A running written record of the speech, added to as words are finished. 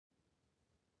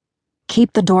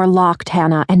Keep the door locked,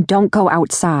 Hannah, and don't go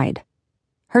outside.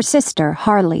 Her sister,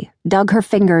 Harley, dug her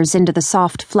fingers into the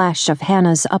soft flesh of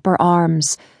Hannah's upper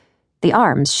arms, the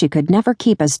arms she could never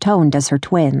keep as toned as her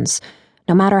twins,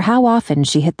 no matter how often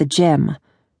she hit the gym.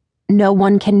 No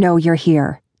one can know you're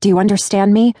here. Do you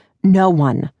understand me? No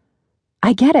one.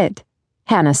 I get it,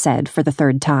 Hannah said for the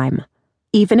third time.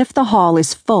 Even if the hall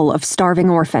is full of starving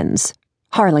orphans,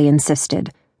 Harley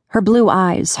insisted, her blue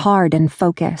eyes hard and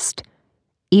focused.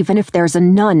 Even if there's a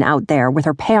nun out there with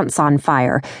her pants on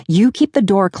fire, you keep the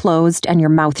door closed and your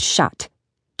mouth shut.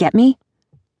 Get me?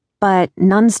 But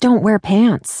nuns don't wear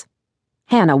pants.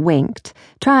 Hannah winked,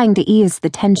 trying to ease the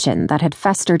tension that had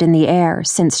festered in the air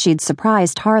since she'd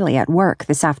surprised Harley at work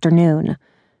this afternoon.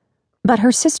 But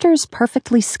her sister's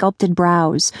perfectly sculpted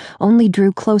brows only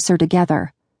drew closer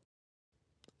together.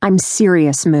 I'm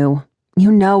serious, Moo.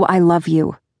 You know I love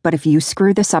you, but if you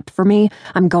screw this up for me,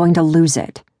 I'm going to lose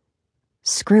it.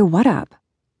 Screw what up?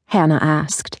 Hannah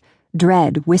asked,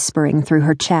 dread whispering through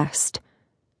her chest.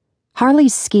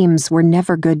 Harley's schemes were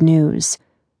never good news.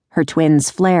 Her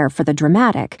twins' flair for the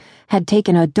dramatic had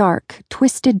taken a dark,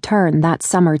 twisted turn that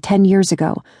summer 10 years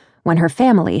ago, when her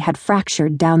family had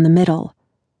fractured down the middle.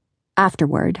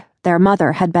 Afterward, their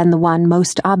mother had been the one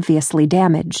most obviously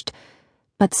damaged,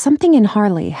 but something in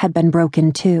Harley had been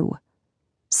broken too.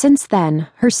 Since then,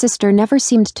 her sister never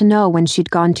seemed to know when she'd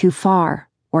gone too far,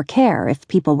 or care if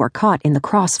people were caught in the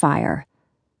crossfire.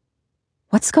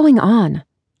 What's going on?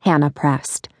 Hannah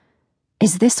pressed.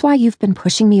 Is this why you've been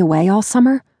pushing me away all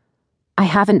summer? I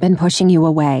haven't been pushing you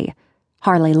away,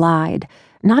 Harley lied,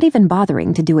 not even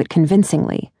bothering to do it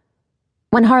convincingly.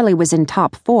 When Harley was in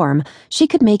top form, she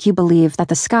could make you believe that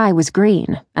the sky was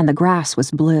green and the grass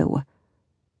was blue.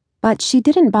 But she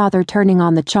didn't bother turning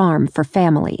on the charm for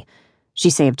family. She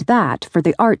saved that for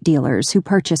the art dealers who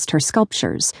purchased her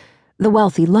sculptures, the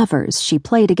wealthy lovers she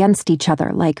played against each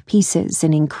other like pieces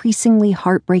in increasingly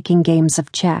heartbreaking games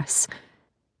of chess,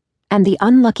 and the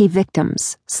unlucky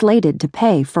victims slated to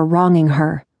pay for wronging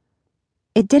her.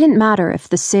 It didn't matter if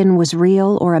the sin was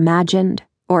real or imagined,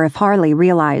 or if Harley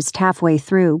realized halfway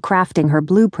through crafting her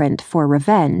blueprint for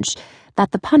revenge that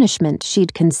the punishment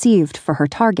she'd conceived for her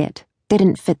target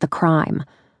didn't fit the crime.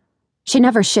 She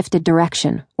never shifted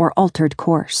direction or altered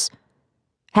course.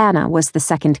 Hannah was the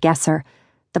second guesser,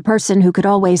 the person who could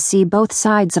always see both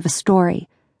sides of a story.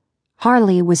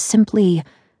 Harley was simply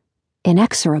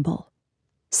inexorable.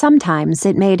 Sometimes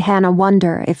it made Hannah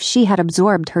wonder if she had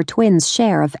absorbed her twins'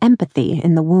 share of empathy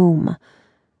in the womb.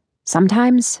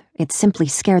 Sometimes it simply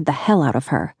scared the hell out of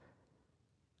her.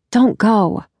 Don't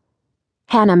go.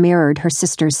 Hannah mirrored her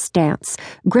sister's stance,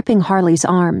 gripping Harley's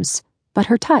arms, but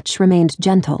her touch remained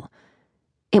gentle.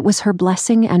 It was her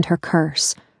blessing and her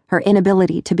curse, her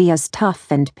inability to be as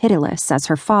tough and pitiless as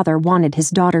her father wanted his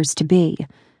daughters to be.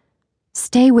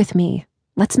 Stay with me.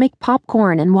 Let's make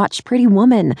popcorn and watch Pretty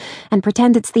Woman and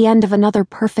pretend it's the end of another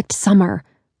perfect summer,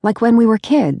 like when we were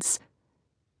kids.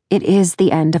 It is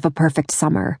the end of a perfect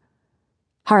summer.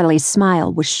 Harley's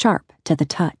smile was sharp to the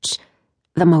touch.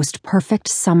 The most perfect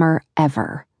summer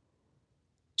ever.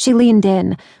 She leaned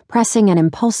in, pressing an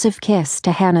impulsive kiss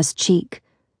to Hannah's cheek.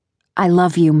 I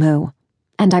love you, Moo.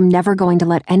 And I'm never going to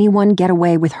let anyone get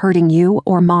away with hurting you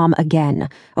or Mom again,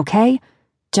 okay?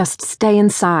 Just stay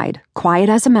inside, quiet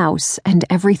as a mouse, and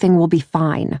everything will be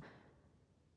fine.